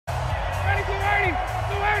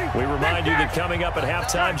We remind you that coming up at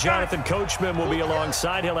halftime, Jonathan Coachman will be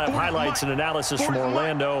alongside. He'll have highlights and analysis from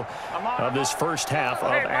Orlando of this first half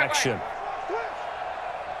of action.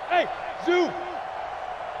 Hey, Zoo.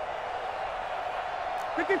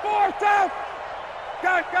 54, south.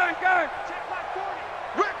 Go. Check my 40.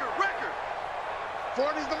 Record.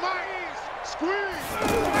 40's the mic. Squeeze.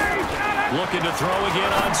 Looking to throw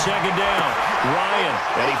again on second down. Ryan,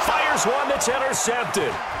 and he fires one that's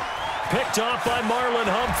intercepted. Picked off by Marlon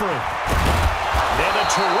Humphrey. And a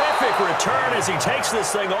terrific return as he takes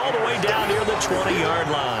this thing all the way down near the 20-yard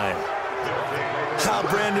line.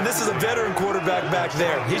 Brandon, this is a veteran quarterback back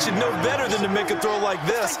there. He should know better than to make a throw like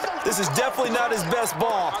this. This is definitely not his best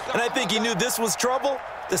ball, and I think he knew this was trouble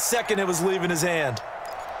the second it was leaving his hand.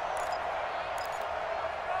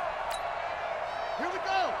 Here we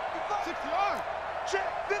go. 60 yards.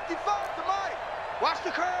 Check 55 to Mike. Watch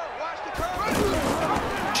the curl.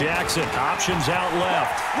 Jackson options out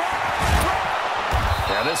left.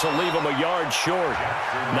 Now this will leave him a yard short.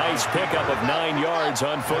 Nice pickup of 9 yards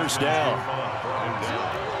on first down.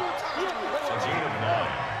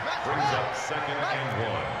 Brings up 2nd and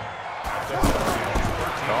 1.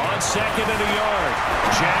 On 2nd and a yard,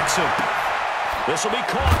 Jackson. This will be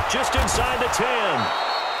caught just inside the 10.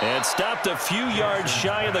 And stopped a few yards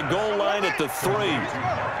shy of the goal line at the 3.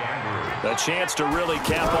 A chance to really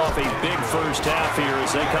cap off a big first half here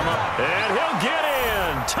as they come up. And he'll get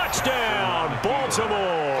in. Touchdown,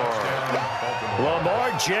 Baltimore.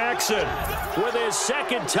 Lamar Jackson with his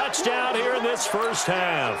second touchdown here in this first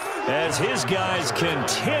half as his guys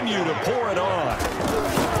continue to pour it on.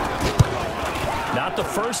 Not the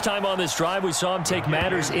first time on this drive we saw him take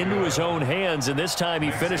matters into his own hands, and this time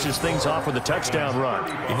he finishes things off with a touchdown run.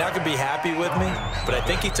 You're not going to be happy with me, but I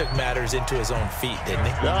think he took matters into his own feet, didn't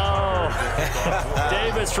he? No.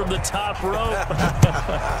 Davis from the top rope.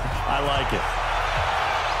 I like it.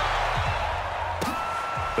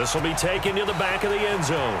 This will be taken to the back of the end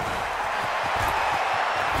zone.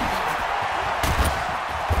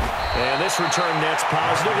 And this return net's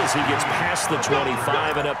positive as he gets past the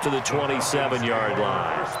 25 and up to the 27-yard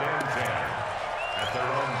line. At their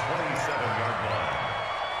own 27-yard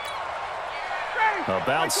line.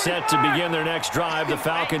 About set to begin their next drive, the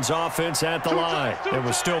Falcons offense at the line. There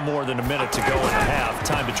was still more than a minute to go in the half.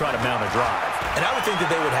 Time to try to mount a drive. And I would think that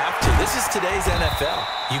they would have to. This is today's NFL.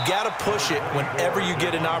 You got to push it whenever you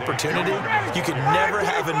get an opportunity. You can never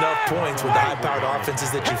have enough points with the high-powered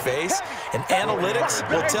offenses that you face. And analytics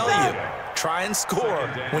will tell you, try and score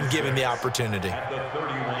when given the opportunity.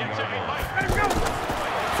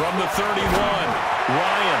 From the 31,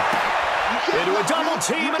 Ryan into a double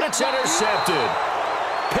team, and it's intercepted.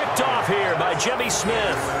 Picked off here by Jimmy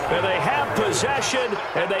Smith. And they have possession,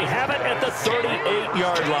 and they have it at the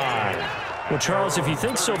 38-yard line. Well, Charles, if you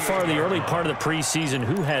think so far the early part of the preseason,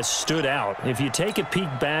 who has stood out? If you take a peek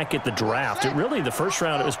back at the draft, the first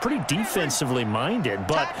round, it was pretty defensively minded,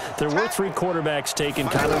 but there were 3 quarterbacks taken.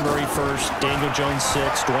 Kyler Murray first, Daniel Jones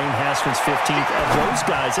 6th, Dwayne Haskins 15th. Of those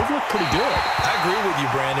guys, they've looked pretty good. I agree with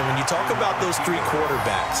you, Brandon. When you talk about those 3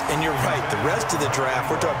 quarterbacks, and you're right, the rest of the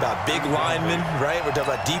draft, we're talking about big linemen, right? We're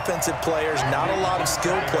talking about defensive players, not a lot of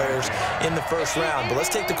skilled players in the first round. But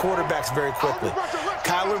let's take the quarterbacks very quickly.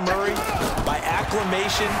 Kyler Murray, by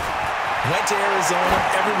acclamation, went to Arizona.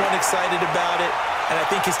 Everyone excited about it, and I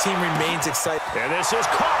think his team remains excited. And this is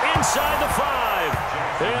caught inside the 5,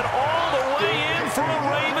 and all the way in for a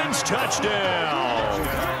Ravens touchdown.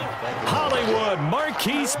 Hollywood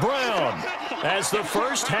Marquise Brown as the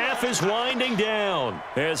first half is winding down,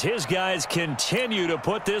 as his guys continue to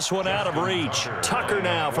put this one out of reach. Tucker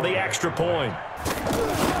now for the extra point.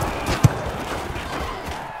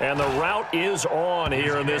 And the route is on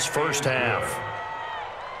here in this first half.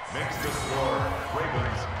 Makes the score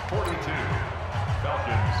Ravens 42,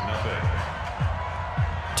 Falcons nothing.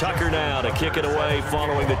 Tucker now to kick it away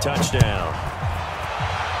following the touchdown.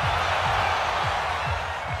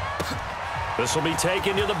 This will be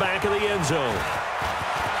taken to the back of the end zone.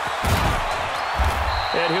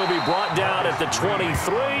 And he'll be brought down at the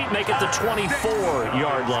 23, make it the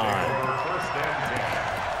 24-yard line.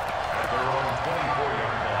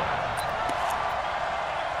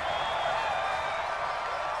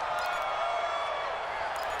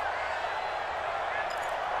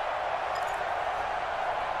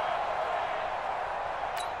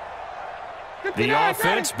 The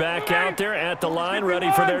offense back out there at the line, ready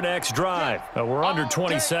for their next drive. We're under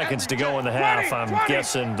 20 seconds to go in the half. I'm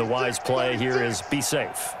guessing the wise play here is be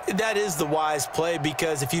safe. That is the wise play,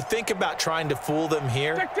 because if you think about trying to fool them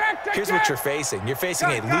here, here's what you're facing. You're facing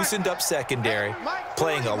a loosened-up secondary,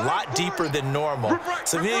 playing a lot deeper than normal.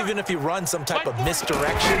 So even if you run some type of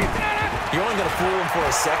misdirection, You're only going to fool them for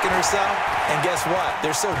a second or so, and guess what?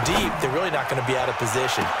 They're so deep, they're really not going to be out of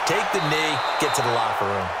position. Take the knee, get to the locker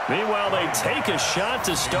room. Meanwhile, they take a shot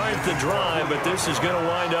to start the drive, but this is going to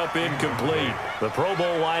wind up incomplete. The Pro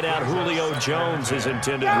Bowl wideout Julio Jones is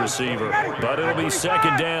intended receiver, but it'll be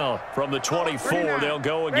second down from the 24. They'll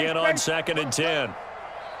go again on 2nd and 10.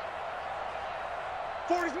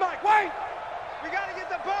 40's Mike, wait! We got to get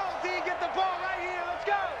the ball, D. Get the ball right here. Let's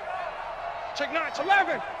go. Check 9,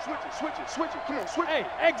 11. Switch it. Come on, switch it. Hey,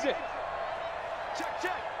 exit.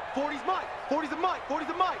 Check. 40's Mike. 40's the Mike.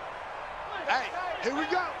 Hey, here we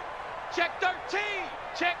go. Check 13.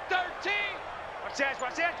 Check 13. Watch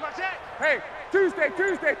that. Hey, Tuesday. 40,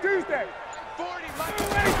 Mike.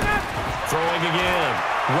 Throwing again.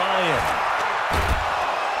 Ryan.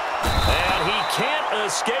 And he can't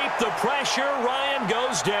escape the pressure. Ryan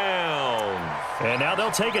goes down. And now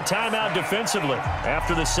they'll take a timeout defensively.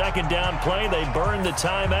 After the second down play, they burn the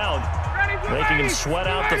timeout, making him sweat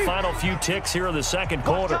out the final few ticks here in the second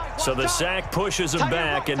quarter. So the sack pushes him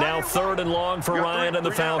back, and now 3rd and long for Ryan and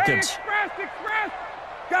the Falcons. Express.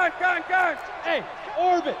 Gun. Hey,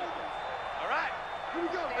 orbit. All right. Here we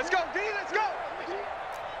go. Let's go, D. Let's go.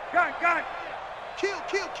 Gun. Kill.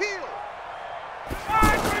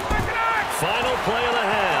 Final play of the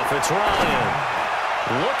half. It's Ryan.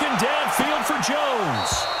 Looking downfield for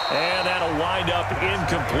Jones. And that'll wind up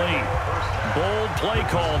incomplete. Bold play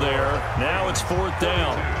call there. Now it's 4th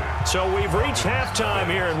down. So we've reached halftime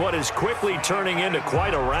here in what is quickly turning into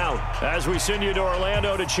quite a rout. As we send you to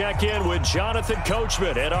Orlando to check in with Jonathan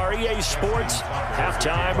Coachman at our EA Sports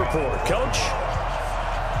Halftime Report. Coach?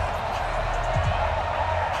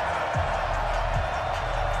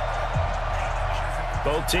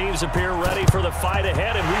 Both teams appear ready for the fight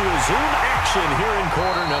ahead, and we resume action here in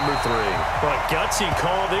quarter number 3. But gutsy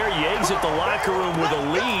call there. Yeags at the locker room with a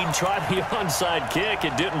lead. Tried the onside kick.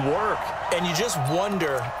 It didn't work. And you just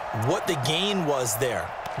wonder what the gain was there.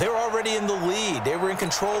 They're already in the lead. They were in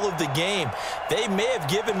control of the game. They may have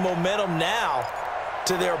given momentum now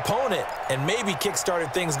to their opponent and maybe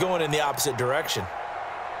kick-started things going in the opposite direction.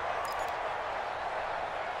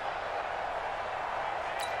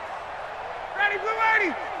 Blue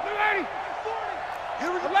 80. 40. Here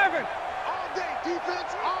we go. 11. All day,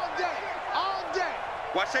 defense, all day.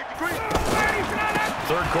 Watch safety green.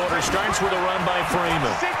 3rd quarter starts with a run by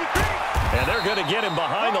Freeman. And they're going to get him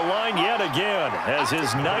behind the line yet again as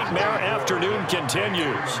his nightmare afternoon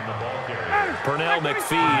continues. Pernell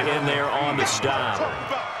McPhee in there on the stop.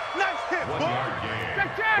 Nice hit,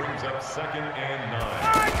 Check. Brings up 2nd and 9.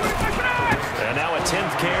 And now a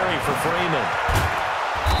 10th carry for Freeman.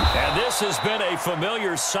 And this has been a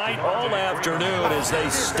familiar sight all afternoon as they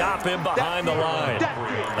stop him behind the line.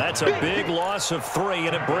 That's a big loss of 3,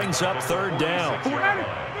 and it brings up 3rd down.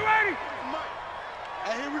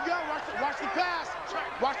 Hey, here we go. Watch the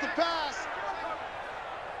pass.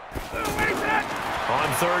 On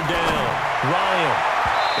 3rd down, Ryan.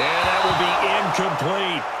 And that will be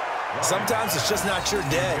incomplete. Sometimes it's just not your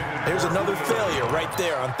day. There's another failure right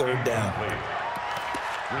there on 3rd down.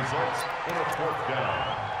 Results in a 4th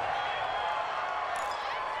down.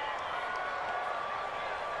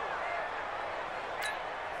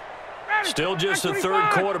 Still just the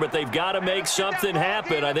 3rd quarter, but they've got to make something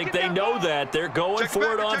happen. I think they know that. They're going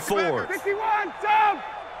for it on 4th. 61, Sub.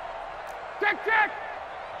 Check.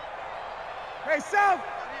 Hey, Sub.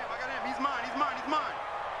 I got him. He's mine.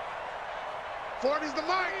 40's the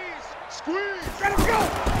Mike. Squeeze. Let him go.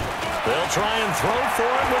 They'll try and throw for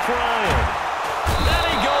it with Ryan. Then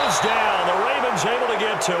he goes down. The Ravens able to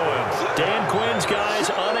get to him. Dan Quinn's guys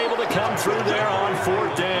unable to come through there on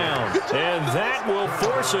 4th down. And that will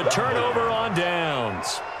force a turnover on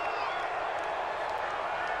downs.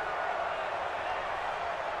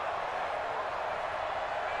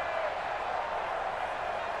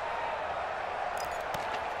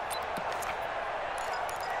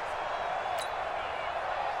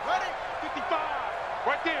 Ready? 55.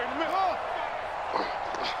 Right there in the middle.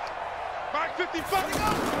 Back 55.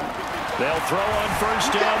 They'll throw on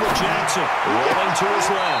 1st down with Jackson. Rolling to his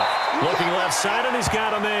left. Looking left side, and he's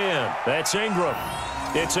got a man. That's Ingram.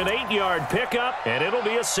 It's an 8-yard pickup, and it'll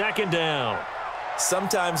be a 2nd down.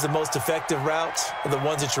 Sometimes the most effective routes are the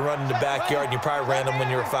ones that you run in the backyard, and you probably ran them when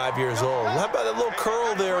you were 5 years old. How about that little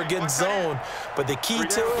curl there against zone? But the key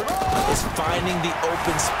to it is finding the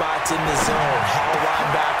open spots in the zone. How a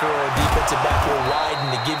linebacker or a defensive back will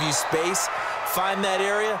widen to give you space. Find that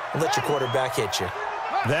area and let your quarterback hit you.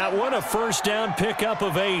 That one, a 1st down pickup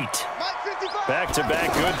of 8.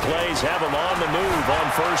 Back-to-back good plays have him on the move on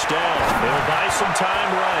 1st down. They'll buy some time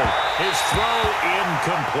right. His throw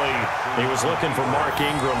incomplete. He was looking for Mark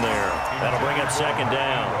Ingram there. That'll bring up 2nd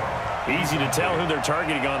down. Easy to tell who they're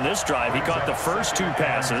targeting on this drive. He caught the first 2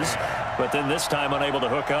 passes, but then this time unable to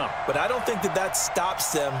hook up. But I don't think that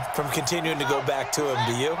stops them from continuing to go back to him,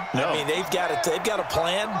 do you? No. I mean, they've got a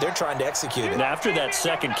plan. They're trying to execute it. And after that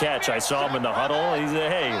second catch, I saw him in the huddle. He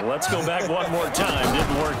said, hey, let's go back one more time.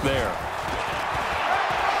 Didn't work there.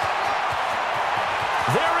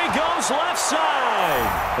 There he goes left side.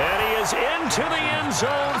 And he is into the end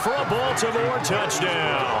zone for a Baltimore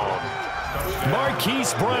touchdown.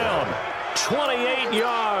 Marquise Brown, 28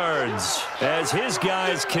 yards as his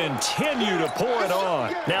guys continue to pour it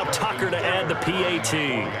on. Now Tucker to add the PAT.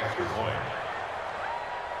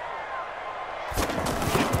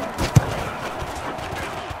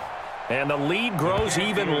 And the lead grows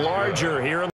even larger here.